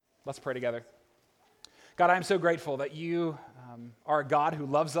Let's pray together. God, I am so grateful that you are a God who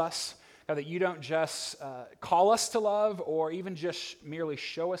loves us. God, that you don't just call us to love or even just merely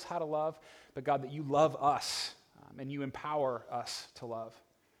show us how to love, but God, that you love us and you empower us to love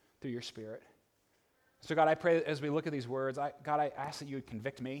through your Spirit. So God, I pray as we look at these words, God, I ask that you would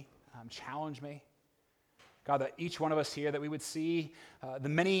convict me, challenge me. God, that each one of us here, that we would see the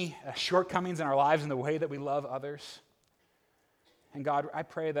many shortcomings in our lives and the way that we love others. And God, I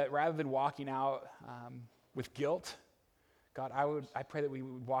pray that rather than walking out with guilt, God, I pray that we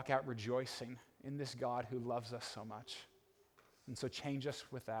would walk out rejoicing in this God who loves us so much. And so change us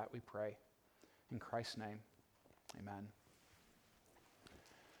with that, we pray. In Christ's name, amen.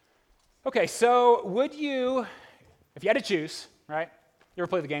 Okay, so would you, if you had to choose, right? You ever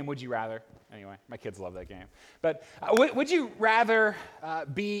play the game, Would You Rather? Anyway, my kids love that game. But would you rather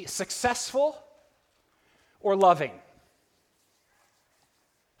be successful or loving?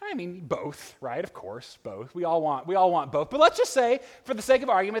 I mean, both, right? Of course, both. We all want both. But let's just say, for the sake of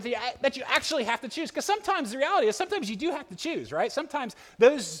argument, that you actually have to choose. Because sometimes the reality is, sometimes you do have to choose, right? Sometimes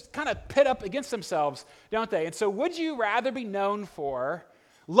those kind of pit up against themselves, don't they? And so would you rather be known for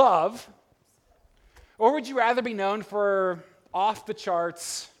love, or would you rather be known for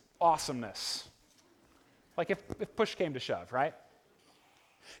off-the-charts awesomeness? Like if push came to shove, right?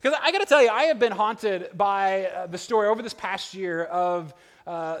 Because I got to tell you, I have been haunted by the story over this past year of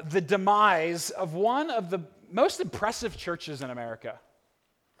the demise of one of the most impressive churches in America.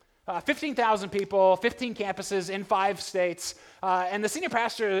 15,000 people, 15 campuses in 5 states, and the senior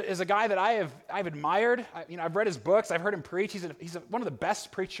pastor is a guy that I've admired. I've read his books, I've heard him preach. He's one of the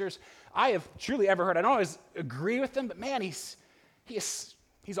best preachers I have truly ever heard. I don't always agree with him, but man, he's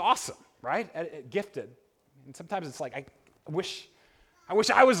awesome, right? Gifted. And sometimes it's like I wish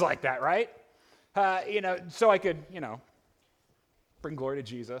I was like that, right? So I could, bring glory to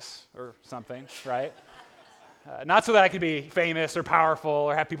Jesus or something, right? Not so that I could be famous or powerful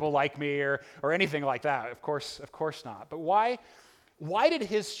or have people like me or anything like that. Of course not. But why did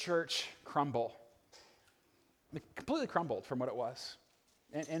his church crumble? It completely crumbled from what it was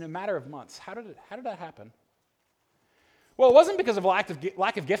in a matter of months. How did that happen? Well, it wasn't because of lack of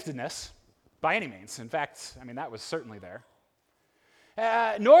giftedness by any means. In fact, that was certainly there.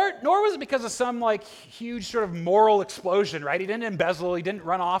 Nor was it because of some huge sort of moral explosion, right? He didn't embezzle, he didn't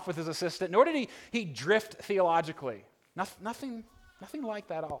run off with his assistant, nor did he drift theologically. Nothing like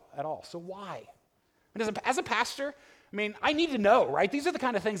that at all. So why? As a pastor, I need to know, right? These are the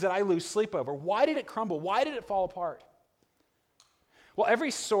kind of things that I lose sleep over. Why did it crumble? Why did it fall apart? Well,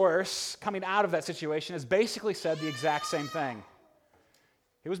 every source coming out of that situation has basically said the exact same thing.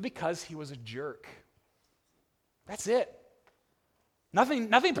 It was because he was a jerk. That's it. Nothing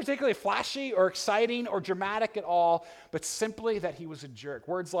particularly flashy or exciting or dramatic at all, but simply that he was a jerk.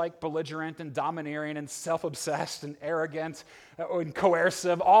 Words like belligerent and domineering and self-obsessed and arrogant and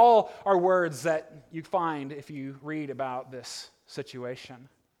coercive, all are words that you find if you read about this situation.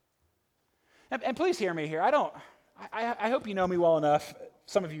 And please hear me here. I hope you know me well enough.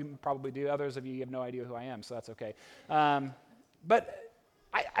 Some of you probably do. Others of you have no idea who I am, so that's okay. But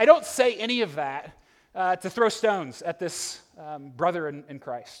I don't say any of that to throw stones at this brother in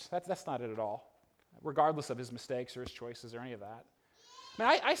Christ. That's not it at all, regardless of his mistakes or his choices or any of that.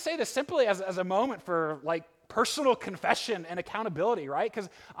 I say this simply as a moment for personal confession and accountability, right? Because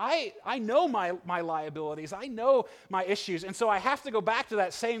I know my liabilities. I know my issues. And so I have to go back to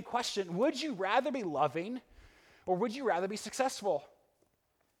that same question. Would you rather be loving or would you rather be successful?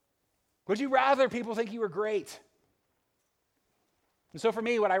 Would you rather people think you were great? And so for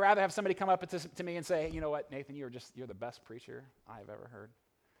me, would I rather have somebody come up to me and say, hey, you know what, Nathan, you're the best preacher I've ever heard.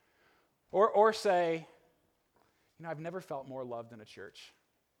 Or say, I've never felt more loved in a church.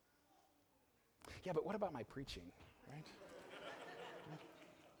 Yeah, but what about my preaching, right?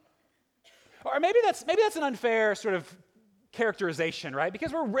 Or maybe that's an unfair sort of characterization, right?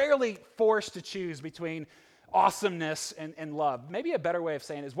 Because we're rarely forced to choose between awesomeness and love. Maybe a better way of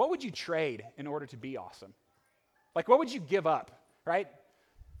saying it is, what would you trade in order to be awesome? What would you give up? Right?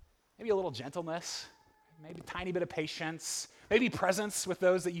 Maybe a little gentleness, maybe a tiny bit of patience, maybe presence with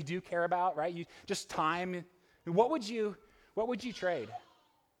those that you do care about, right? Just time. What would you trade?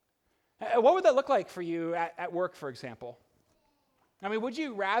 What would that look like for you at work, for example? Would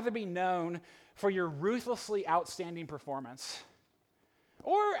you rather be known for your ruthlessly outstanding performance?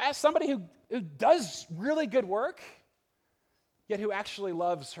 Or as somebody who does really good work, yet who actually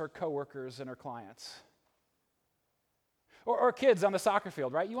loves her coworkers and her clients? Or kids on the soccer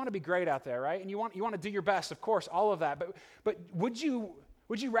field, right? You want to be great out there, right? And you want to do your best, of course, all of that. But would you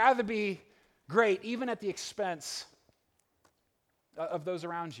rather be great even at the expense of those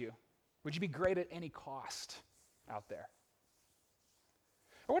around you? Would you be great at any cost out there?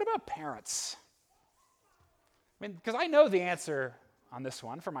 Or what about parents? I mean, because I know the answer on this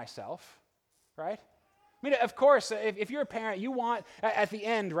one for myself, right? I mean, of course, if you're a parent, you want, at the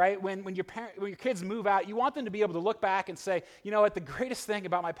end, right, when your kids move out, you want them to be able to look back and say, you know what, the greatest thing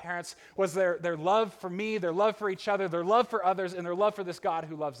about my parents was their love for me, their love for each other, their love for others, and their love for this God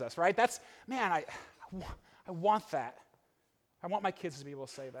who loves us, right? That's, man, I want that. I want my kids to be able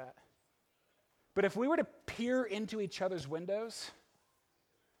to say that. But if we were to peer into each other's windows,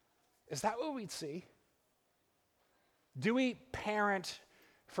 is that what we'd see? Do we parent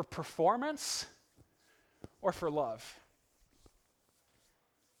for performance or for love?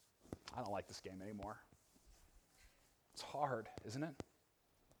 I don't like this game anymore. It's hard, isn't it?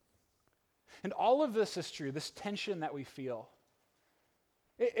 And all of this is true, this tension that we feel.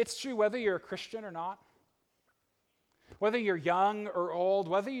 It's true whether you're a Christian or not, whether you're young or old,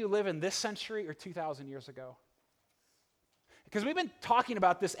 whether you live in this century or 2,000 years ago. Because we've been talking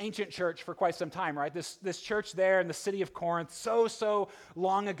about this ancient church for quite some time, right? This church there in the city of Corinth so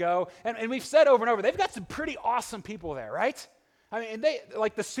long ago. And we've said over and over, they've got some pretty awesome people there, right? I mean, they,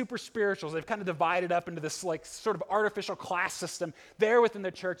 like the super spirituals, they've kind of divided up into this like sort of artificial class system there within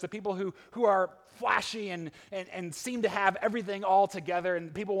the church, the people who are flashy and seem to have everything all together,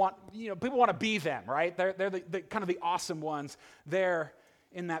 and people want to be them, right? They're the kind of the awesome ones there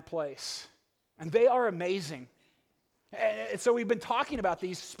in that place. And they are amazing. And so we've been talking about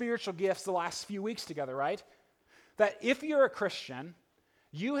these spiritual gifts the last few weeks together, right? That if you're a Christian,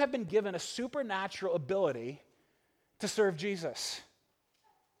 you have been given a supernatural ability to serve Jesus.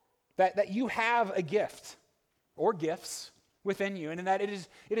 That you have a gift or gifts within you, and that it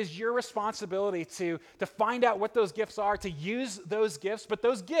is your responsibility to find out what those gifts are, to use those gifts, but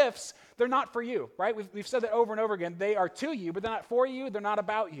those gifts, they're not for you, right? We've said that over and over again. They are to you, but they're not for you, they're not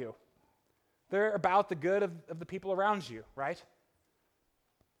about you. They're about the good of the people around you, right?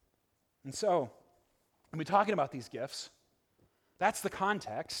 And so, when we're talking about these gifts, that's the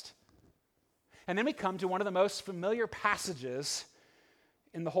context. And then we come to one of the most familiar passages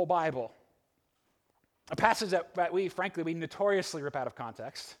in the whole Bible. A passage that we notoriously rip out of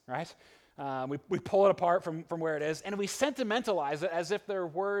context, right? We pull it apart from where it is, and we sentimentalize it as if they're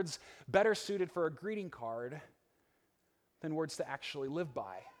words better suited for a greeting card than words to actually live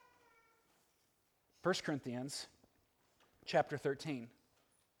by. 1 Corinthians chapter 13.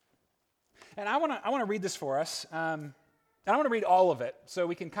 And I want to read this for us. And I want to read all of it so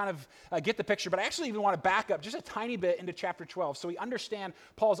we can kind of get the picture. But I actually even want to back up just a tiny bit into chapter 12 so we understand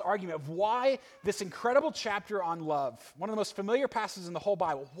Paul's argument of why this incredible chapter on love, one of the most familiar passages in the whole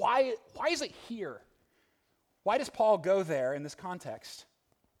Bible, why is it here? Why does Paul go there in this context?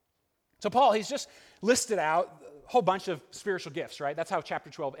 So Paul, he's just listed out a whole bunch of spiritual gifts, right? That's how chapter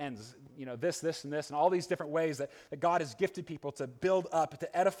 12 ends. You know, this, and this, and all these different ways that God has gifted people to build up,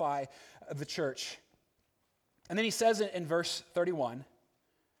 to edify the church. And then he says in verse 31,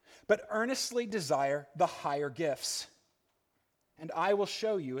 but earnestly desire the higher gifts, and I will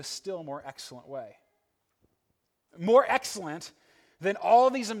show you a still more excellent way. More excellent than all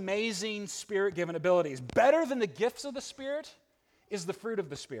these amazing Spirit-given abilities. Better than the gifts of the Spirit is the fruit of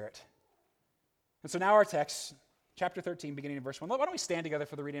the Spirit. And so now our text, chapter 13, beginning in verse 1. Why don't we stand together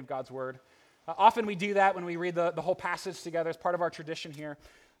for the reading of God's word? Often we do that when we read the whole passage together as part of our tradition here.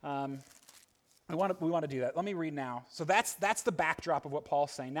 We want to do that. Let me read now. So that's the backdrop of what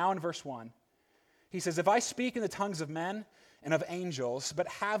Paul's saying. Now in verse 1, he says, if I speak in the tongues of men and of angels, but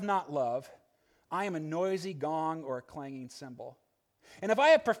have not love, I am a noisy gong or a clanging cymbal. And if I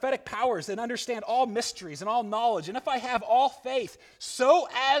have prophetic powers and understand all mysteries and all knowledge, and if I have all faith so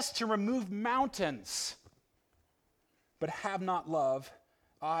as to remove mountains, but have not love,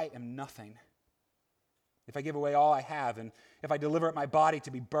 I am nothing. If I give away all I have, and if I deliver up my body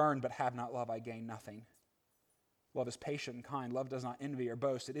to be burned, but have not love, I gain nothing. Love is patient and kind. Love does not envy or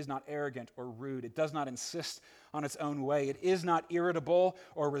boast. It is not arrogant or rude. It does not insist on its own way. It is not irritable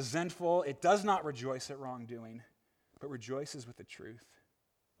or resentful. It does not rejoice at wrongdoing, but rejoices with the truth.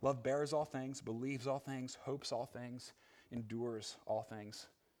 Love bears all things, believes all things, hopes all things, endures all things.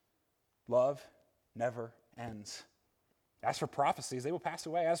 Love never ends. As for prophecies, they will pass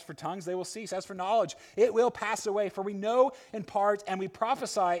away. As for tongues, they will cease. As for knowledge, it will pass away. For we know in part and we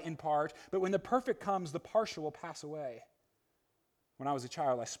prophesy in part, but when the perfect comes, the partial will pass away. When I was a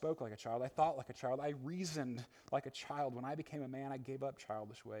child, I spoke like a child. I thought like a child. I reasoned like a child. When I became a man, I gave up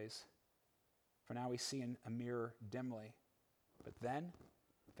childish ways. For now we see in a mirror dimly, but then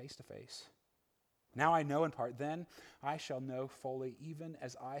face to face. Now I know in part. Then I shall know fully, even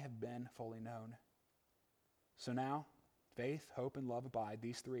as I have been fully known. So now Faith, hope, and love abide,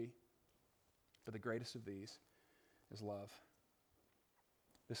 these three. But the greatest of these is love.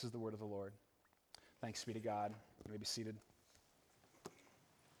 This is the word of the Lord. Thanks be to God. You may be seated.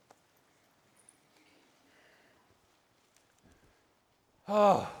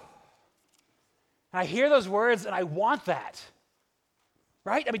 Oh, I hear those words and I want that.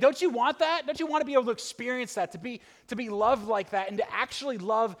 Right? I mean, don't you want that? Don't you want to be able to experience that, to be loved like that, and to actually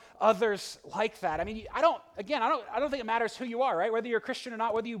love others like that? I mean, I don't think it matters who you are, right? Whether you're a Christian or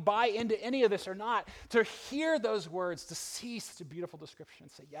not, whether you buy into any of this or not, to hear those words, to see such a beautiful description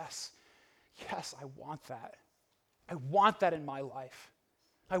and say, yes, I want that. I want that in my life.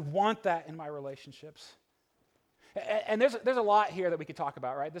 I want that in my relationships. And there's a lot here that we could talk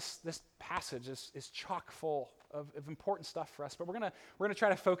about, right? This passage is chock full of important stuff for us, but we're gonna try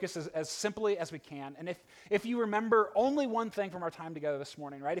to focus as simply as we can. And if you remember only one thing from our time together this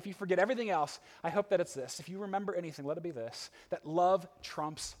morning, right? If you forget everything else, I hope that it's this. If you remember anything, let it be this: that love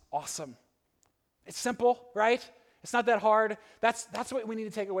trumps awesome. It's simple, right? It's not that hard. That's what we need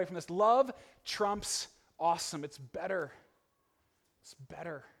to take away from this. Love trumps awesome. It's better. It's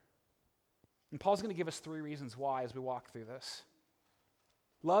better. And Paul's going to give us 3 reasons why as we walk through this.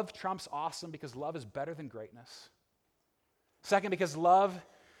 Love trumps awesome because love is better than greatness. Second, because love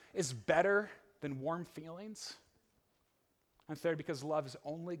is better than warm feelings. And third, because love is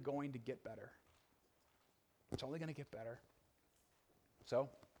only going to get better. It's only going to get better. So,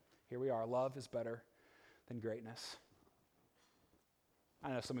 here we are. Love is better than greatness. I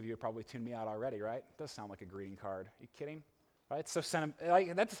know some of you have probably tuned me out already, right? It does sound like a greeting card. Are you kidding? Right? So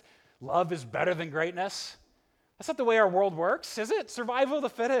love is better than greatness. That's not the way our world works, is it? Survival of the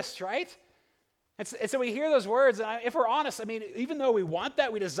fittest, right? And so we hear those words, and if we're honest, I mean, even though we want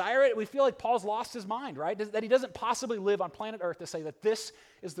that, we desire it, we feel like Paul's lost his mind, right? That he doesn't possibly live on planet Earth to say that this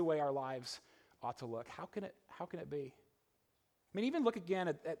is the way our lives ought to look. How can it be? I mean, even look again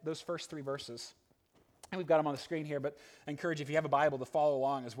at those first 3 verses. And we've got them on the screen here, but I encourage you, if you have a Bible, to follow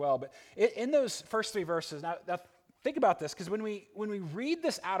along as well. But in those first 3 verses, now think about this, because when we read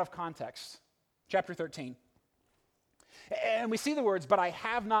this out of context, chapter 13, and we see the words, but I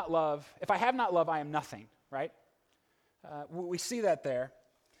have not love, if I have not love, I am nothing, right? We see that there.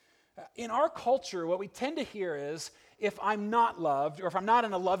 In our culture, what we tend to hear is, if I'm not loved, or if I'm not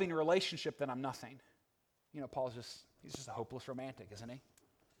in a loving relationship, then I'm nothing. You know, he's just a hopeless romantic, isn't he?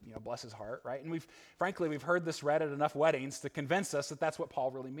 You know, bless his heart, right? And we've heard this read at enough weddings to convince us that that's what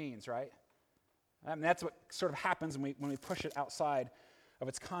Paul really means, right? I mean, that's what sort of happens when we push it outside of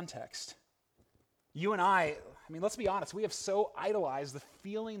its context. You and I mean, let's be honest, we have so idolized the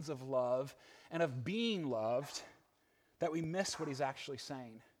feelings of love and of being loved that we miss what he's actually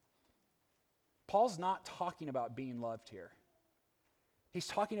saying. Paul's not talking about being loved here. He's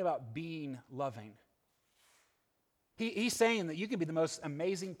talking about being loving. He's saying that you can be the most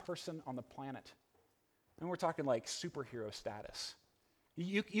amazing person on the planet. And we're talking like superhero status.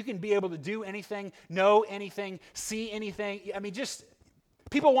 You can be able to do anything, know anything, see anything. I mean, just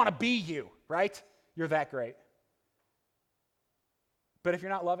people want to be you, right? You're that great. But if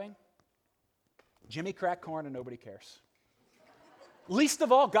you're not loving, Jimmy cracked corn and nobody cares. Least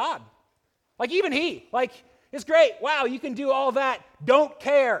of all God. Like even he, like, it's great. Wow, you can do all that. Don't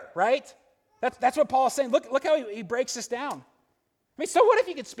care, right? That's what Paul is saying. Look how he breaks this down. I mean, so what if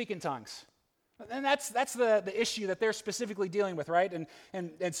you could speak in tongues? And that's the issue that they're specifically dealing with, right?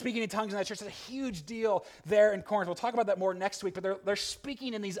 And speaking in tongues in that church is a huge deal there in Corinth. We'll talk about that more next week, but they're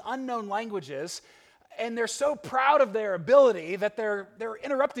speaking in these unknown languages, and they're so proud of their ability that they're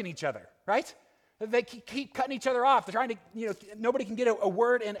interrupting each other, right? They keep cutting each other off. They're trying to, nobody can get a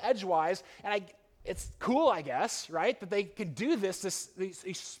word in edgewise, and it's cool, I guess, right, that they can do these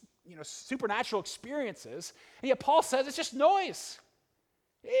supernatural experiences, and yet Paul says it's just noise.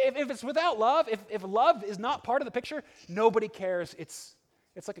 If it's without love, if love is not part of the picture, nobody cares. It's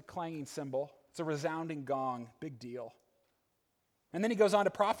like a clanging cymbal. It's a resounding gong. Big deal. And then he goes on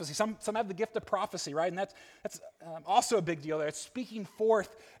to prophecy. Some have the gift of prophecy, right? And that's also a big deal there. It's speaking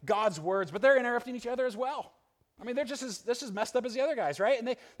forth God's words, but they're interrupting each other as well. I mean, they're just as messed up as the other guys, right?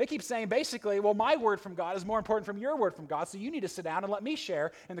 And they keep saying basically, well, my word from God is more important from your word from God, so you need to sit down and let me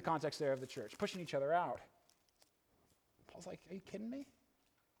share in the context there of the church, pushing each other out. Paul's like, are you kidding me?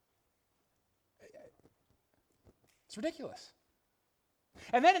 It's ridiculous.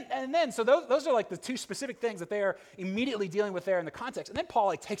 And then, so those are like the 2 specific things that they are immediately dealing with there in the context. And then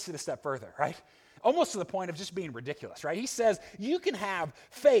Paul takes it a step further, right? Almost to the point of just being ridiculous, right? He says you can have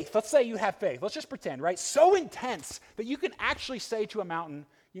faith. Let's say you have faith. Let's just pretend, right? So intense that you can actually say to a mountain,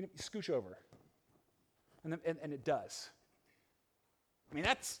 scooch over. And it does. I mean,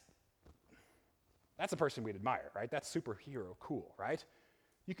 that's That's a person we'd admire, right? That's superhero cool, right?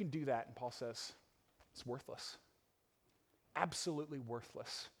 You can do that, and Paul says it's worthless. Absolutely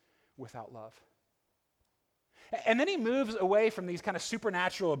worthless without love. And then he moves away from these kind of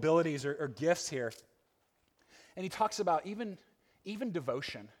supernatural abilities or gifts here, and he talks about even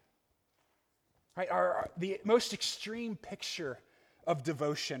devotion, right? The most extreme picture of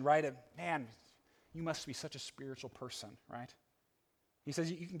devotion, right? And man, you must be such a spiritual person, right? He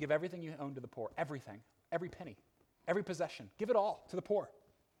says you can give everything you own to the poor, everything, every penny, every possession. Give it all to the poor.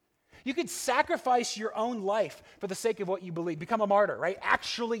 You could sacrifice your own life for the sake of what you believe. Become a martyr, right?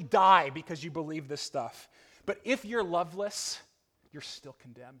 Actually die because you believe this stuff. But if you're loveless, you're still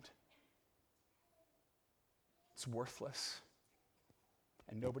condemned. It's worthless.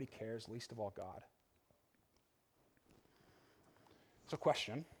 And nobody cares, least of all God. So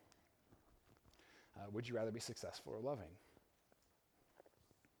question, would you rather be successful or loving?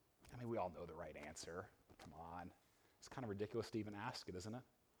 I mean, we all know the right answer. Come on. It's kind of ridiculous to even ask it, isn't it?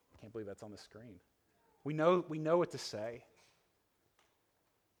 I can't believe that's on the screen. We know what to say.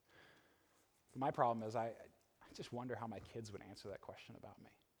 But my problem is I just wonder how my kids would answer that question about me.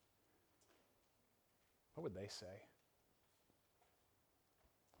 What would they say?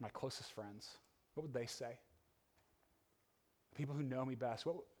 My closest friends, what would they say? People who know me best.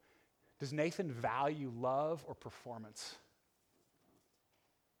 Does Nathan value love or performance?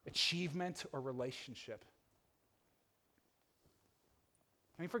 Achievement or relationship?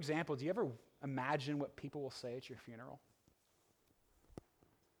 I mean, for example, do you ever imagine what people will say at your funeral?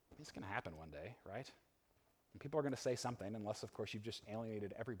 It's going to happen one day, right? And people are going to say something, unless, of course, you've just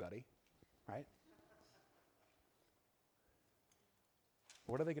alienated everybody, right?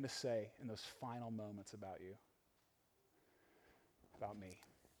 What are they going to say in those final moments about you? About me?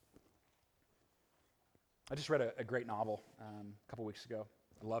 I just read a great novel a couple weeks ago.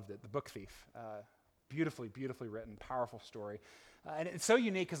 I loved it, The Book Thief. Beautifully, beautifully written, powerful story. And it's so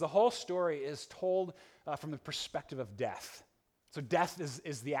unique because the whole story is told from the perspective of death. So death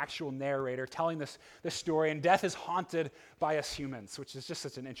is the actual narrator telling this story, and death is haunted by us humans, which is just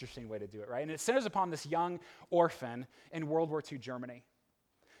such an interesting way to do it, right? And it centers upon this young orphan in World War II Germany.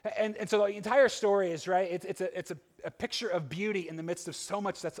 And so the entire story is, right, it's a picture of beauty in the midst of so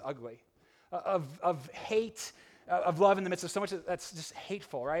much that's ugly, of hate, of love in the midst of so much that's just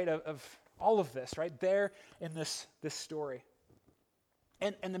hateful, right, of all of this, right, there in this story.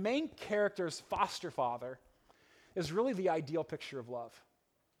 And the main character's foster father is really the ideal picture of love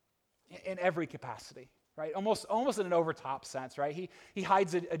in every capacity, right? Almost in an overtop sense, right? He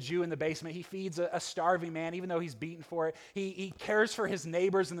hides a Jew in the basement. He feeds a starving man, even though he's beaten for it. He cares for his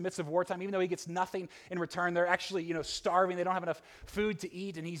neighbors in the midst of wartime, even though he gets nothing in return. They're actually, starving. They don't have enough food to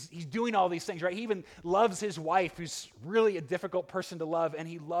eat, and he's doing all these things, right? He even loves his wife, who's really a difficult person to love, and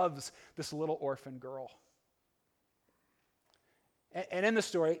he loves this little orphan girl. And in the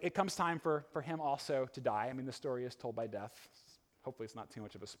story, it comes time for him also to die. I mean, the story is told by death. Hopefully it's not too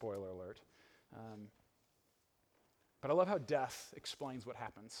much of a spoiler alert. But I love how death explains what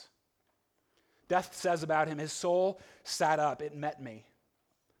happens. Death says about him, his soul sat up, it met me.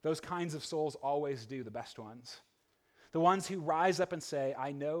 Those kinds of souls always do, the best ones. The ones who rise up and say,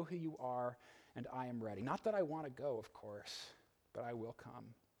 I know who you are and I am ready. Not that I want to go, of course, but I will come.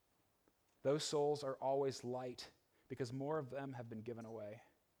 Those souls are always light because more of them have been given away.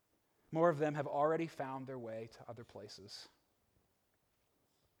 More of them have already found their way to other places.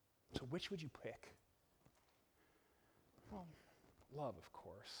 So which would you pick? Well, love, of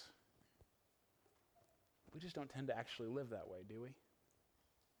course. We just don't tend to actually live that way, do we?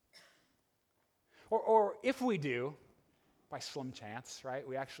 Or if we do, by slim chance, right,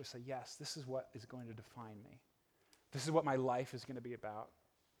 we actually say, yes, this is what is going to define me. This is what my life is going to be about.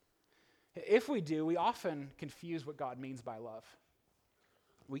 If we do, we often confuse what God means by love.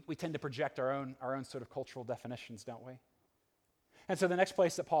 We tend to project our own sort of cultural definitions, don't we? And so the next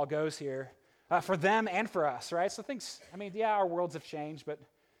place that Paul goes here, for them and for us, right? So our worlds have changed, but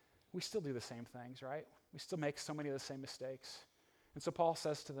we still do the same things, right? We still make so many of the same mistakes. And so Paul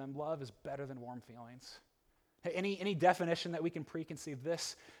says to them, love is better than warm feelings. Any definition that we can preconceive,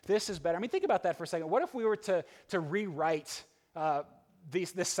 this is better. I mean, think about that for a second. What if we were to rewrite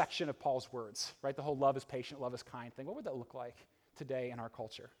this section of Paul's words, right? The whole love is patient, love is kind thing. What would that look like today in our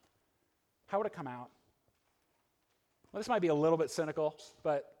culture? How would it come out? Well, this might be a little bit cynical,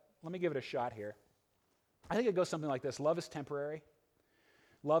 but let me give it a shot here. I think it goes something like this. Love is temporary.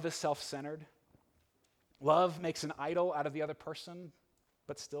 Love is self-centered. Love makes an idol out of the other person,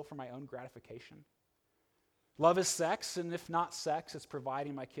 but still for my own gratification. Love is sex, and if not sex, it's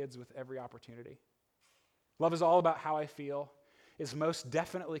providing my kids with every opportunity. Love is all about how I feel, is most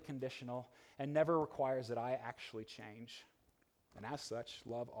definitely conditional, and never requires that I actually change. And as such,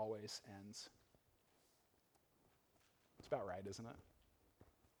 love always ends. It's about right, isn't it?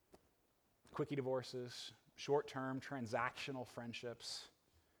 Quickie divorces, short-term transactional friendships,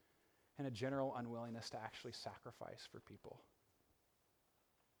 and a general unwillingness to actually sacrifice for people.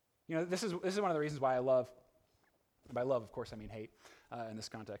 You know, this is one of the reasons why I love, and by love, of course, I mean hate in this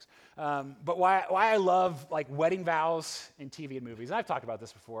context, but why I love like wedding vows in TV and movies. And I've talked about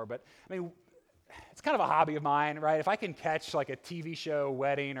this before, but I mean, it's kind of a hobby of mine, right? If I can catch like a TV show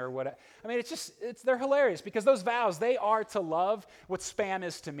wedding or what, I mean, they're hilarious because those vows, they are to love what Spam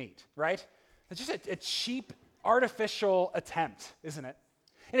is to meat, right? It's just a cheap, artificial attempt, isn't it?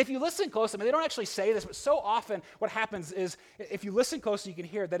 And if you listen close, I mean, they don't actually say this, but so often what happens is if you listen close, you can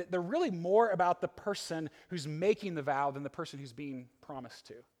hear that they're really more about the person who's making the vow than the person who's being promised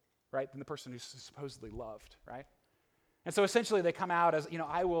to, right? Than the person who's supposedly loved, right? And so essentially they come out as,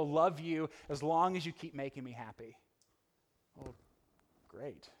 I will love you as long as you keep making me happy. Well,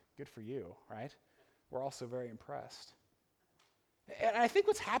 great. Good for you, right? We're also very impressed. And I think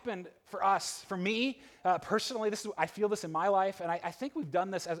what's happened for us, for me personally, I feel this in my life, and I think we've done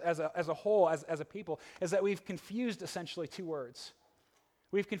this as a whole, as a people, is that we've confused essentially two words.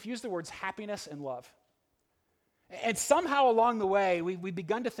 We've confused the words happiness and love. And somehow along the way, we've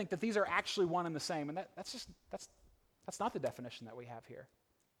begun to think that these are actually one and the same, and that's not the definition that we have here.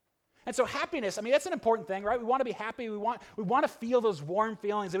 And so happiness, I mean, that's an important thing, right? We want to be happy. We want to feel those warm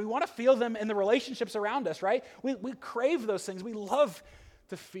feelings, and we want to feel them in the relationships around us, right? We crave those things. We love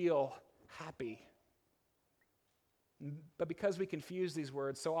to feel happy. But because we confuse these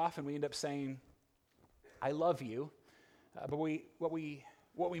words, so often we end up saying, I love you, but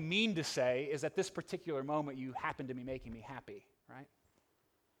what we mean to say is at this particular moment, you happen to be making me happy, right?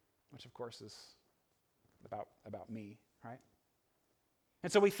 Which, of course, is about me, right?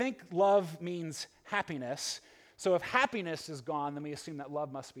 And so we think love means happiness. So if happiness is gone, then we assume that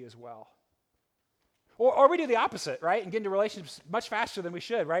love must be as well. Or we do the opposite, right? And get into relationships much faster than we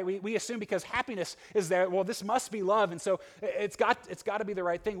should, right? We assume because happiness is there, well, this must be love, and so it's got to be the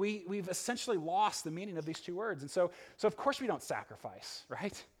right thing. We've essentially lost the meaning of these two words. And so of course we don't sacrifice,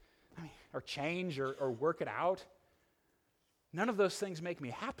 right? I mean, or change or work it out. None of those things make me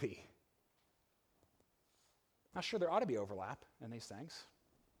happy. Now, sure, there ought to be overlap in these things,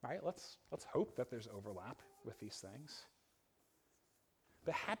 right? Let's hope that there's overlap with these things.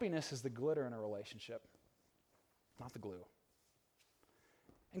 But happiness is the glitter in a relationship, not the glue.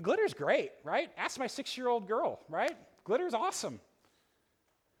 And glitter's great, right? Ask my 6-year-old girl, right? Glitter's awesome.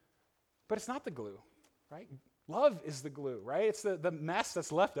 But it's not the glue, right? Love is the glue, right? It's the mess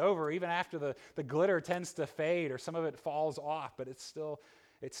that's left over even after the glitter tends to fade or some of it falls off, but it still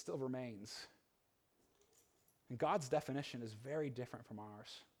remains. And God's definition is very different from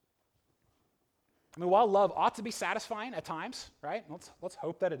ours. I mean, while love ought to be satisfying at times, right? Let's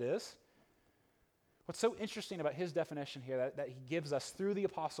hope that it is. What's so interesting about his definition here that he gives us through the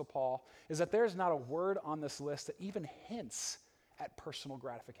Apostle Paul is that there's not a word on this list that even hints at personal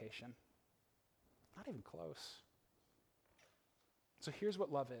gratification. Not even close. So here's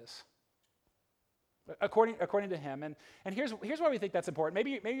what love is. According to him, and here's why we think that's important.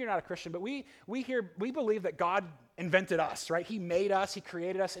 Maybe you're not a Christian, but we believe that God invented us, right? He made us, he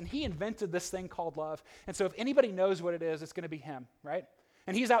created us, and he invented this thing called love. And so if anybody knows what it is, it's going to be him, right?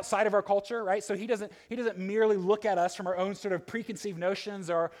 And he's outside of our culture, right? So he doesn't merely look at us from our own sort of preconceived notions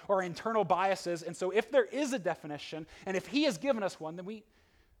or internal biases. And so if there is a definition, and if he has given us one, then we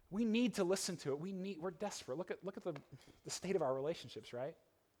need to listen to it. We're desperate. Look at the state of our relationships, right?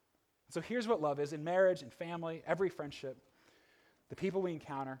 So here's what love is in marriage, in family, every friendship, the people we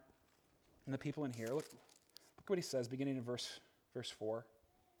encounter, and the people in here. Look what he says, beginning in verse 4.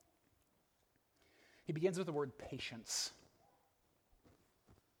 He begins with the word patience.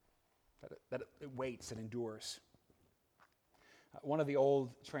 That it waits and endures. One of the old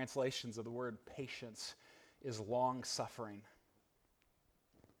translations of the word patience is long-suffering.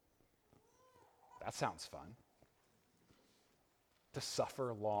 That sounds fun. To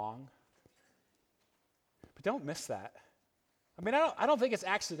suffer long. But don't miss that. I mean, I don't think it's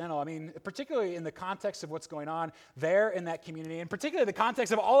accidental. I mean, particularly in the context of what's going on there in that community, and particularly the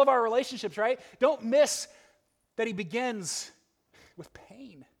context of all of our relationships, right? Don't miss that he begins with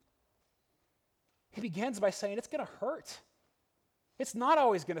pain. He begins by saying it's going to hurt. It's not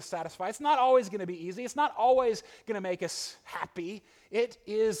always going to satisfy. It's not always going to be easy. It's not always going to make us happy. It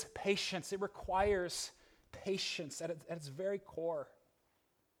is patience. It requires patience at its very core.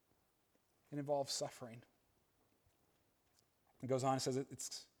 It involves suffering. It goes on and says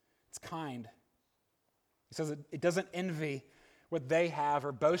it's kind. He says it doesn't envy what they have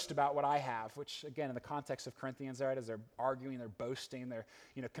or boast about what I have, which again, in the context of Corinthians, right, as they're arguing, they're boasting, they're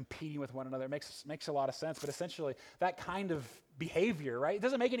competing with one another, it makes a lot of sense. But essentially, that kind of behavior, right, it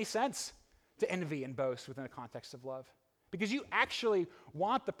doesn't make any sense to envy and boast within the context of love. Because you actually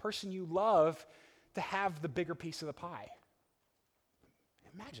want the person you love to have the bigger piece of the pie.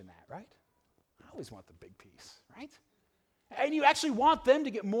 Imagine that, right? I always want the big piece, right? And you actually want them to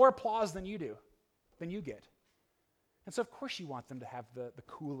get more applause than you do, than you get. And so, of course, you want them to have the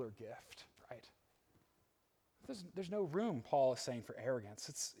cooler gift, right? There's no room, Paul is saying, for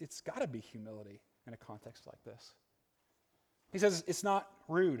arrogance. It's got to be humility in a context like this. He says it's not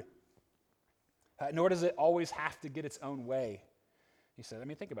rude, nor does it always have to get its own way. He said,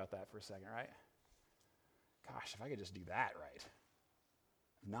 think about that for a second, right? Gosh, if I could just do that right,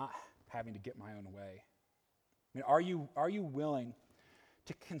 not having to get my own way. Are you willing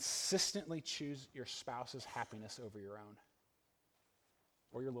to consistently choose your spouse's happiness over your own,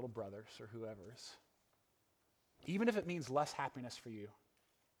 or your little brother's, or whoever's, even if it means less happiness for you?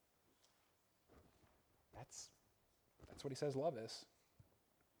 That's what he says love is.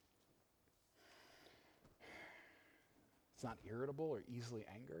 It's not irritable or easily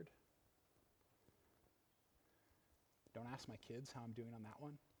angered. Don't ask my kids how I'm doing on that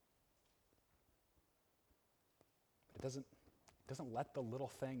one. But it doesn't let the little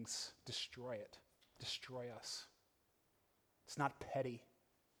things destroy us. It's not petty.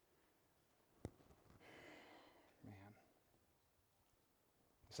 Man.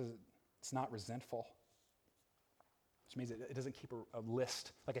 It says it's not resentful, which means it doesn't keep a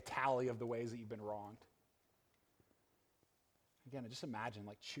list, like a tally of the ways that you've been wronged. Again, just imagine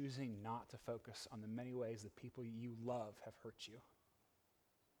choosing not to focus on the many ways that people you love have hurt you.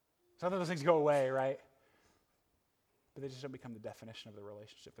 Some of those things go away, right? But they just don't become the definition of the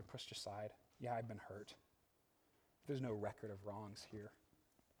relationship. They're pushed aside. Yeah, I've been hurt. There's no record of wrongs here.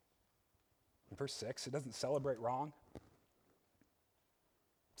 In verse 6, it doesn't celebrate wrong.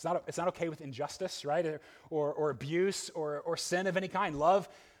 It's not okay with injustice, right? Or abuse or sin of any kind. Love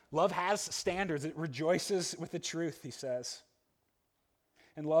has standards. It rejoices with the truth, he says.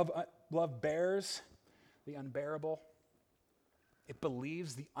 And love bears the unbearable. It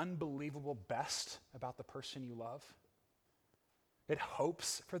believes the unbelievable best about the person you love. It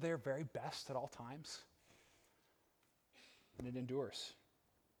hopes for their very best at all times. And it endures.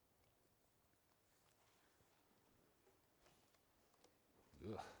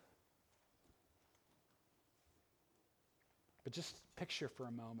 Ugh. But just picture for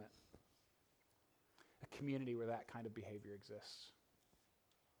a moment a community where that kind of behavior exists.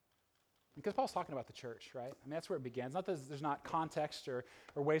 Because Paul's talking about the church, right? That's where it begins. Not that there's not context or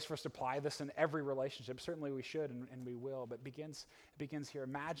ways for us to apply this in every relationship. Certainly we should and we will, but it begins here.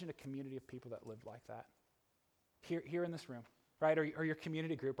 Imagine a community of people that lived like that. Here in this room, right? Or your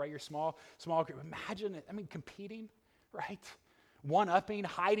community group, right? Your small group. Imagine it, competing, right? One-upping,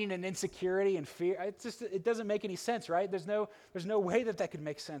 hiding in insecurity and fear. It doesn't make any sense, right? There's no way that could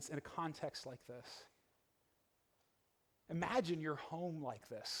make sense in a context like this. Imagine your home like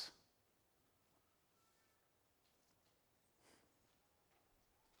this.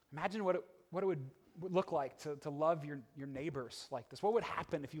 Imagine what it would look like to love your neighbors like this. What would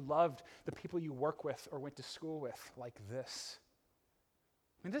happen if you loved the people you work with or went to school with like this?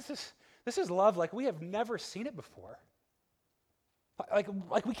 This is love like we have never seen it before.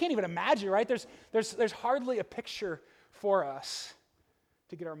 Like we can't even imagine, right? There's hardly a picture for us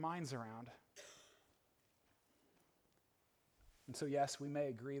to get our minds around. And so yes, we may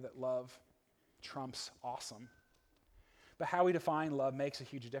agree that love trumps awesome. But how we define love makes a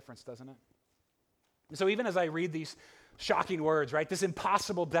huge difference, doesn't it? And so even as I read these shocking words, right, this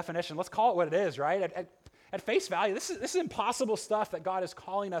impossible definition, let's call it what it is, right? At face value, this is impossible stuff that God is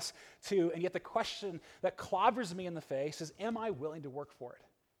calling us to, and yet the question that clobbers me in the face is, am I willing to work for it?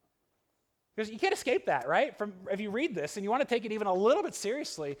 Because you can't escape that, right? If you read this and you want to take it even a little bit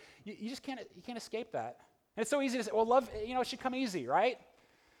seriously, you just can't escape that. And it's so easy to say, well, love, it should come easy, right?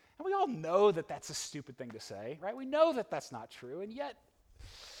 And we all know that that's a stupid thing to say, right? We know that that's not true, and yet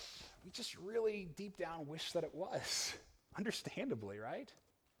we just really deep down wish that it was, understandably, right?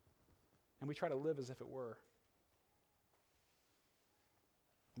 And we try to live as if it were.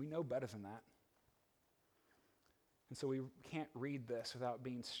 We know better than that. And so we can't read this without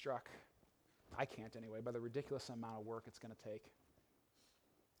being struck, I can't anyway, by the ridiculous amount of work it's going to take.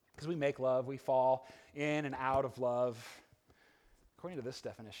 Because we make love, we fall in and out of love. According to this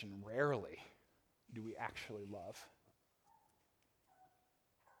definition, rarely do we actually love.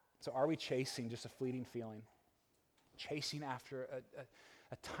 So are we chasing just a fleeting feeling? Chasing after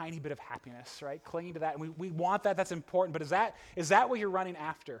a tiny bit of happiness, right? Clinging to that. And we want that. That's important. But is that what you're running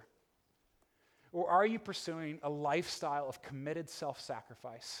after? Or are you pursuing a lifestyle of committed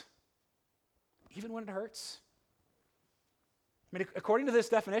self-sacrifice, even when it hurts? I mean, according to this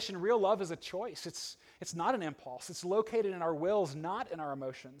definition, real love is a choice. It's not an impulse. It's located in our wills, not in our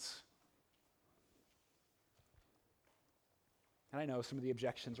emotions. And I know some of the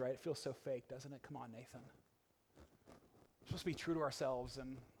objections, right? It feels so fake, doesn't it? Come on, Nathan. We're supposed to be true to ourselves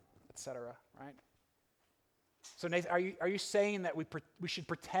and et cetera, right? So Nathan, are you saying that we should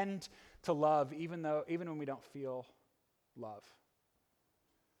pretend to love even when we don't feel love?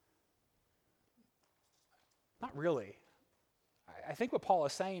 Not really. I think what Paul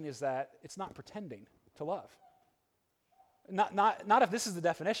is saying is that it's not pretending to love. Not if this is the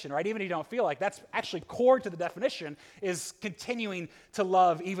definition, right? Even if you don't feel like, that's actually core to the definition, is continuing to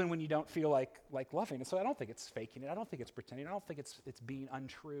love even when you don't feel like loving. And so I don't think it's faking it. I don't think it's pretending. I don't think it's being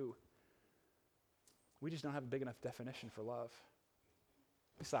untrue. We just don't have a big enough definition for love.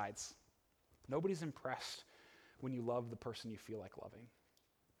 Besides, nobody's impressed when you love the person you feel like loving.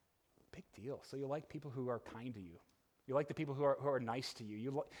 Big deal. So you like people who are kind to you. You like the people who are nice to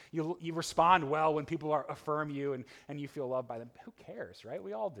you. You respond well when people affirm you and you feel loved by them. Who cares, right?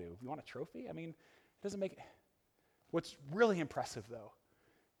 We all do. You want a trophy? I mean, it doesn't make... What's really impressive, though,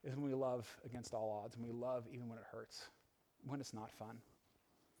 is when we love against all odds, when we love even when it hurts, when it's not fun,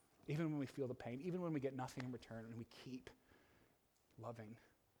 even when we feel the pain, even when we get nothing in return, and we keep loving.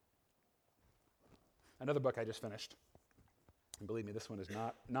 Another book I just finished, and believe me, this one is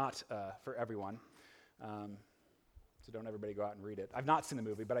not for everyone. So don't everybody go out and read it. I've not seen the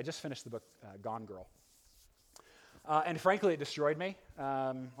movie, but I just finished the book, Gone Girl. And frankly, it destroyed me.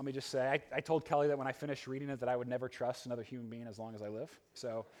 Let me just say, I told Kelly that when I finished reading it that I would never trust another human being as long as I live.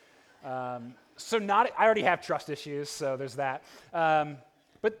 So I already have trust issues, so there's that.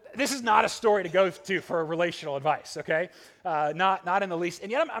 But this is not a story to go to for relational advice, okay? Not in the least.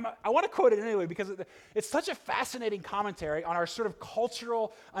 And yet I want to quote it anyway because it's such a fascinating commentary on our sort of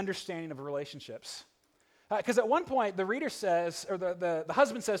cultural understanding of relationships. Because at one point, the reader says, or the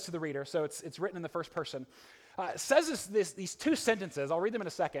husband says to the reader, so it's written in the first person, says these two sentences. I'll read them in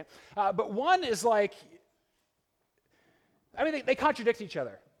a second. But one is like, I mean, they contradict each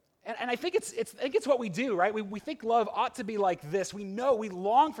other. And I think it's what we do, right? We think love ought to be like this. We know, we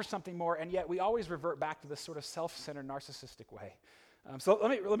long for something more, and yet we always revert back to this sort of self-centered, narcissistic way. So let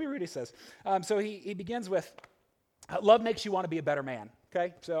me read what he says. So he begins with, love makes you want to be a better man,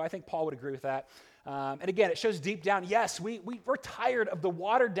 okay? So I think Paul would agree with that. And again, it shows deep down, yes, we're tired of the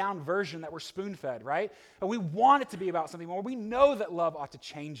watered-down version that we're spoon-fed, right? And we want it to be about something more. We know that love ought to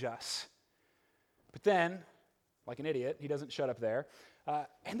change us. But then, like an idiot, he doesn't shut up there.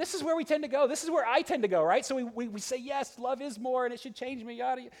 And this is where we tend to go. This is where I tend to go, right? So we say, yes, love is more, and it should change me,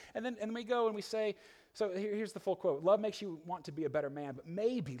 yada, and then we go and we say, so here's the full quote. Love makes you want to be a better man, but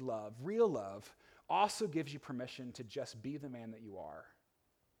maybe love, real love, also gives you permission to just be the man that you are.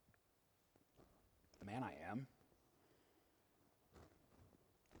 The man I am.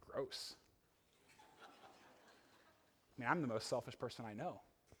 Gross. I mean, I'm the most selfish person I know.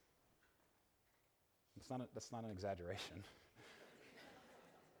 That's not an exaggeration.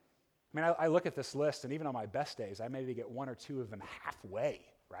 I mean, I look at this list, and even on my best days, I maybe get one or two of them halfway,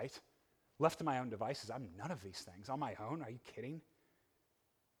 right? Left to my own devices, I'm none of these things. On my own, are you kidding?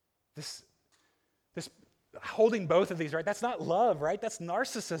 This holding both of these, right? That's not love, right? That's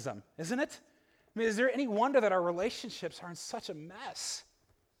narcissism, isn't it? I mean, is there any wonder that our relationships are in such a mess?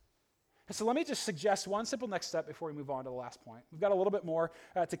 And so let me just suggest one simple next step before we move on to the last point. We've got a little bit more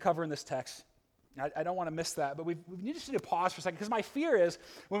to cover in this text. I don't want to miss that, but we just need to pause for a second, because my fear is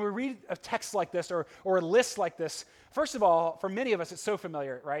when we read a text like this or a list like this, first of all, for many of us, it's so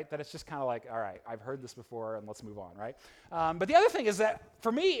familiar, right, that it's just kind of like, all right, I've heard this before, and let's move on, right? But the other thing is that,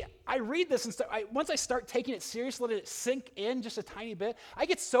 for me, I read this, and once I start taking it seriously, letting it sink in just a tiny bit, I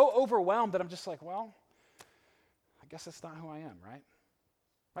get so overwhelmed that I'm just like, well, I guess that's not who I am, right?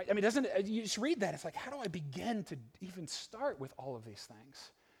 Right? I mean, you just read that, it's like, how do I begin to even start with all of these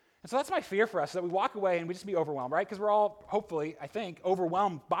things? And so that's my fear for us, that we walk away and we just be overwhelmed, right? Because we're all, hopefully, I think,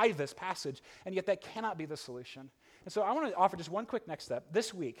 overwhelmed by this passage, and yet that cannot be the solution. And so I want to offer just one quick next step.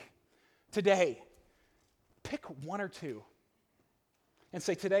 This week, today, pick one or two and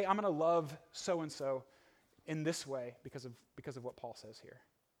say, today I'm going to love so-and-so in this way because of what Paul says here.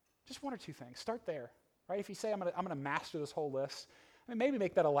 Just one or two things. Start there, right? If you say, I'm going to master this whole list, I mean, maybe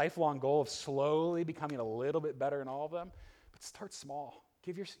make that a lifelong goal of slowly becoming a little bit better in all of them, but start small.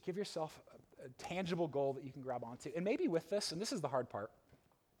 Give yourself a tangible goal that you can grab onto. And maybe with this, and this is the hard part.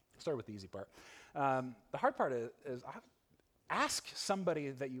 I'll start with the easy part. The hard part is ask somebody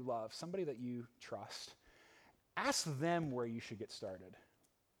that you love, somebody that you trust, ask them where you should get started.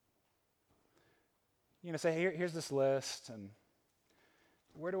 Say, here's this list, and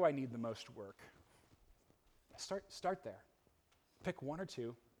where do I need the most work? Start there. Pick one or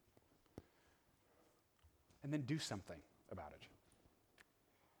two, and then do something about it.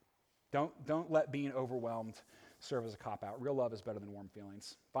 Don't let being overwhelmed serve as a cop-out. Real love is better than warm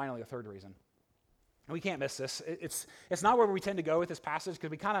feelings. Finally, a third reason. And we can't miss this. It's not where we tend to go with this passage, because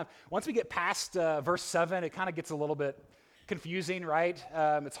we kind of, once we get past verse 7, it kind of gets a little bit confusing, right?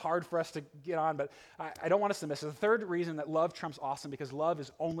 It's hard for us to get on, but I don't want us to miss it. The third reason that love trumps awesome, because love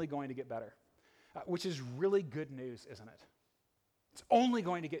is only going to get better, which is really good news, isn't it? It's only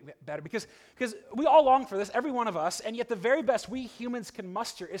going to get better because we all long for this, every one of us, and yet the very best we humans can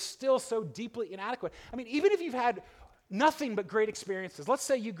muster is still so deeply inadequate. I mean, even if you've had nothing but great experiences. Let's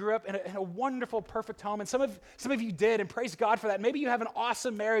say you grew up in a wonderful, perfect home, and some of you did, and praise God for that. Maybe you have an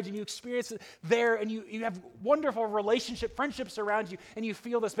awesome marriage, and you experience it there, and you have wonderful friendships around you, and you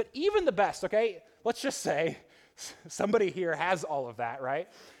feel this. But even the best, okay, let's just say somebody here has all of that, right?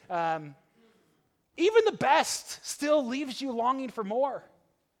 Even the best still leaves you longing for more.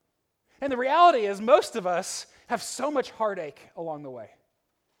 And the reality is most of us have so much heartache along the way.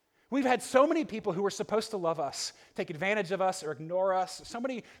 We've had so many people who were supposed to love us take advantage of us or ignore us. So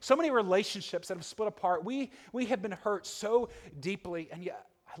many relationships that have split apart. We have been hurt so deeply, and yet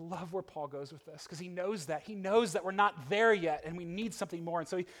I love where Paul goes with this, because he knows that. He knows that we're not there yet, and we need something more. And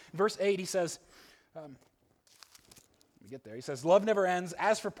so verse 8, he says, let me get there. He says, love never ends.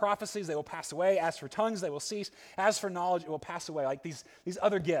 As for prophecies, they will pass away. As for tongues, they will cease. As for knowledge, it will pass away. Like these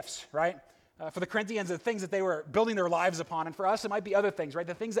other gifts, right? For the Corinthians, the things that they were building their lives upon. And for us, it might be other things, right?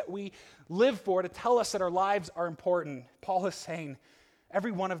 The things that we live for to tell us that our lives are important. Paul is saying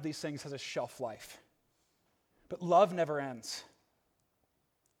every one of these things has a shelf life. But love never ends.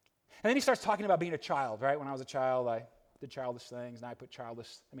 And then he starts talking about being a child, right? When I was a child, I did childish things, and I put childish.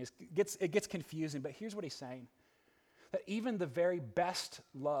 I mean, it gets confusing, but here's what he's saying. That even the very best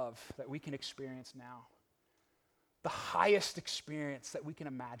love that we can experience now, the highest experience that we can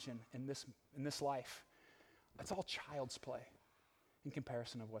imagine in this life, it's all child's play in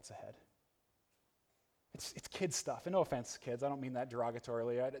comparison of what's ahead. It's kid stuff. And no offense, kids, I don't mean that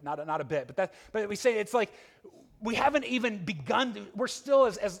derogatorily, not a bit. But we say it's like we haven't even begun. We're still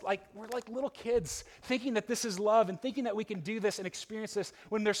we're like little kids thinking that this is love and thinking that we can do this and experience this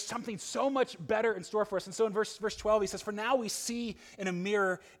when there's something so much better in store for us. And so in verse 12, he says, "For now we see in a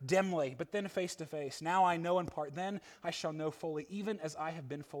mirror dimly, but then face to face. Now I know in part, then I shall know fully, even as I have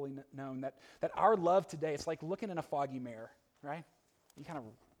been fully known." That our love today, it's like looking in a foggy mirror, right? You kind of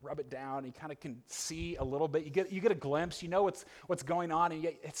rub it down, you kind of can see a little bit. You get a glimpse, you know what's going on, and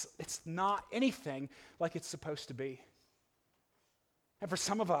yet it's not anything like it's supposed to be. And for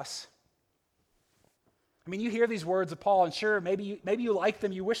some of us, I mean, you hear these words of Paul, and sure, maybe you like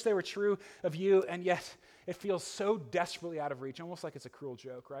them, you wish they were true of you, and yet it feels so desperately out of reach, almost like it's a cruel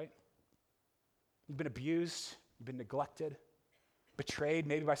joke, right? You've been abused, you've been neglected, betrayed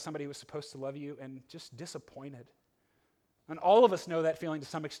maybe by somebody who was supposed to love you, and just disappointed. And all of us know that feeling to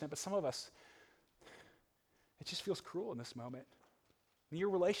some extent, but some of us, it just feels cruel in this moment. In your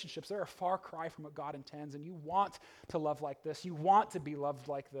relationships, they're a far cry from what God intends, and you want to love like this. You want to be loved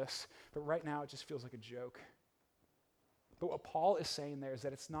like this, but right now it just feels like a joke. But what Paul is saying there is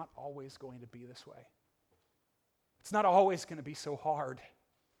that it's not always going to be this way. It's not always going to be so hard.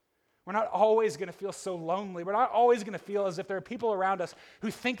 We're not always going to feel so lonely. We're not always going to feel as if there are people around us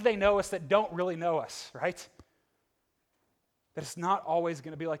who think they know us that don't really know us, right? That it's not always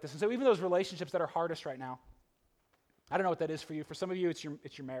going to be like this. And so even those relationships that are hardest right now, I don't know what that is for you. For some of you, it's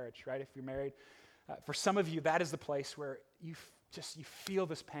your marriage, right? If you're married. For some of you, that is the place where you feel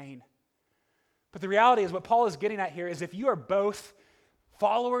this pain. But the reality is what Paul is getting at here is if you are both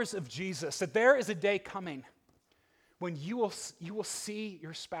followers of Jesus, that there is a day coming when you will see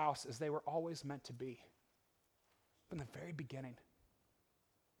your spouse as they were always meant to be. From the very beginning.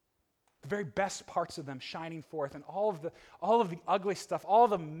 The very best parts of them shining forth, and all of the ugly stuff, all of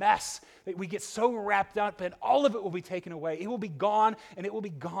the mess that we get so wrapped up in, all of it will be taken away. It will be gone, and it will be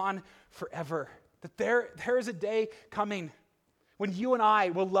gone forever. That there is a day coming when you and I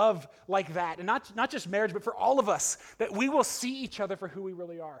will love like that, and not just marriage, but for all of us, that we will see each other for who we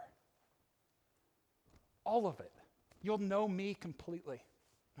really are. All of it. You'll know me completely,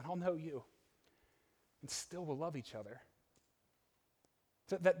 and I'll know you, and still we'll love each other.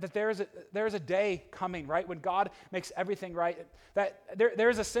 That there is a day coming, right, when God makes everything right. That there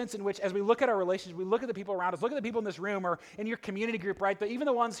is a sense in which, as we look at our relationships, we look at the people around us, look at the people in this room or in your community group, right, even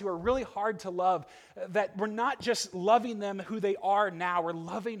the ones who are really hard to love, that we're not just loving them who they are now, we're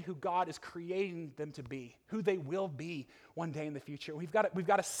loving who God is creating them to be, who they will be one day in the future. We've got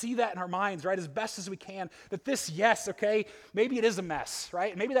to see that in our minds, right, as best as we can, that this, yes, okay, maybe it is a mess,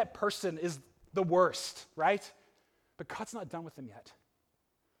 right, maybe that person is the worst, right, but God's not done with them yet.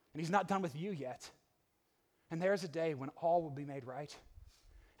 And he's not done with you yet. And there's a day when all will be made right.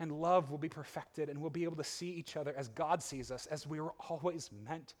 And love will be perfected. And we'll be able to see each other as God sees us, as we were always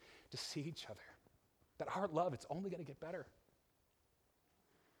meant to see each other. That our love, it's only going to get better.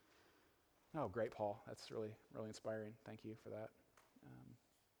 Oh, great, Paul. That's really, really inspiring. Thank you for that.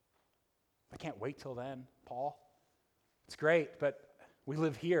 I can't wait till then, Paul. It's great, but we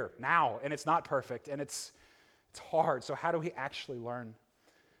live here now, and it's not perfect, and it's hard. So how do we actually learn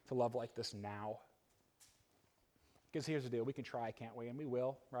to love like this now? Because here's the deal. We can try, can't we? And we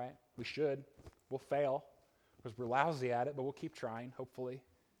will, right? We should. We'll fail because we're lousy at it, but we'll keep trying, hopefully.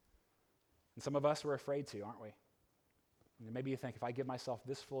 And some of us are afraid to, aren't we? And maybe you think, if I give myself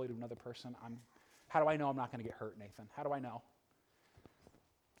this fully to another person, how do I know I'm not going to get hurt, Nathan? How do I know?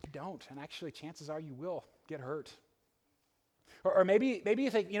 You don't. And actually, chances are you will get hurt. Or maybe you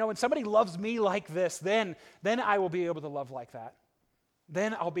think, when somebody loves me like this, then I will be able to love like that.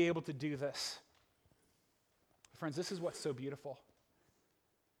 Then I'll be able to do this. Friends, this is what's so beautiful.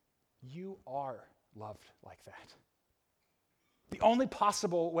 You are loved like that. The only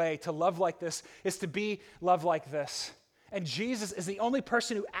possible way to love like this is to be loved like this. And Jesus is the only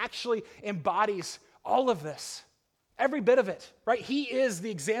person who actually embodies all of this, every bit of it, right? He is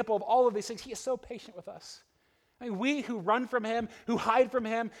the example of all of these things. He is so patient with us. I mean, we who run from him, who hide from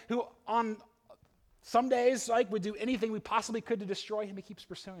him, who on some days, would do anything we possibly could to destroy him. He keeps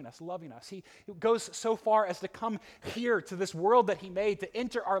pursuing us, loving us. He goes so far as to come here to this world that he made, to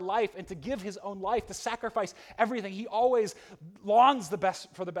enter our life and to give his own life, to sacrifice everything. He always longs the best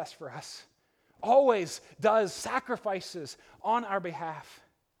for us, always does sacrifices on our behalf.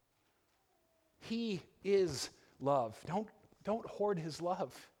 He is love. Don't hoard his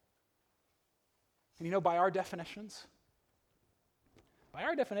love. And by our definitions,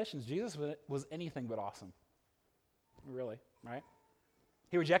 Jesus was anything but awesome. Really, right?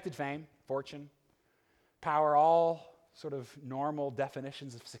 He rejected fame, fortune, power, all sort of normal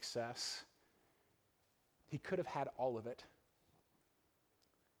definitions of success. He could have had all of it,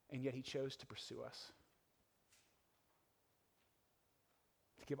 and yet he chose to pursue us,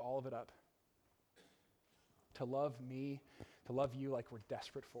 to give all of it up, to love me, to love you like we're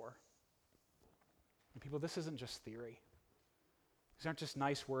desperate for. And people, this isn't just theory. These aren't just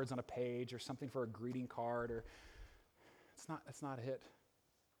nice words on a page or something for a greeting card, or that's not it.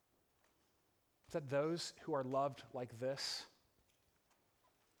 It's that those who are loved like this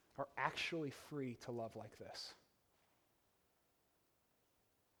are actually free to love like this.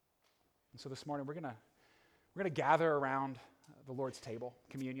 And so this morning we're gonna gather around the Lord's table,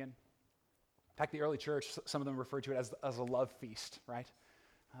 communion. In fact, the early church, some of them referred to it as a love feast, right?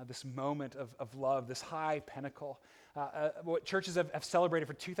 This moment of love, this high pinnacle. What churches have celebrated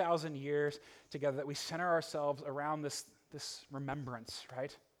for 2,000 years together, that we center ourselves around this remembrance,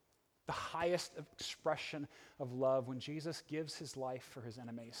 right? The highest expression of love when Jesus gives his life for his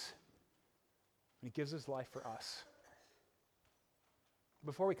enemies. When he gives his life for us.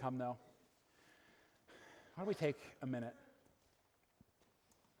 Before we come, though, why don't we take a minute?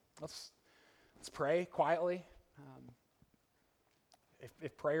 Let's pray quietly.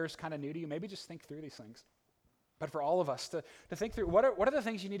 If prayer is kind of new to you, maybe just think through these things. But for all of us to think through, what are the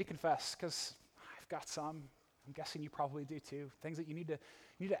things you need to confess? Because I've got some. I'm guessing you probably do too. Things that you need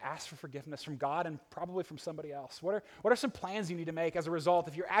to ask for forgiveness from God and probably from somebody else. What are some plans you need to make as a result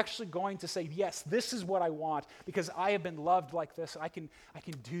if you're actually going to say, yes, this is what I want because I have been loved like this. I can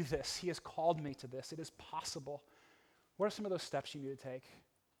do this. He has called me to this. It is possible. What are some of those steps you need to take?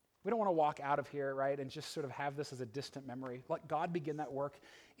 We don't want to walk out of here, right, and just sort of have this as a distant memory. Let God begin that work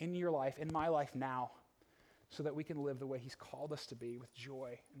in your life, in my life now, so that we can live the way he's called us to be with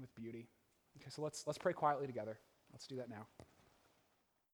joy and with beauty. Okay, so let's pray quietly together. Let's do that now.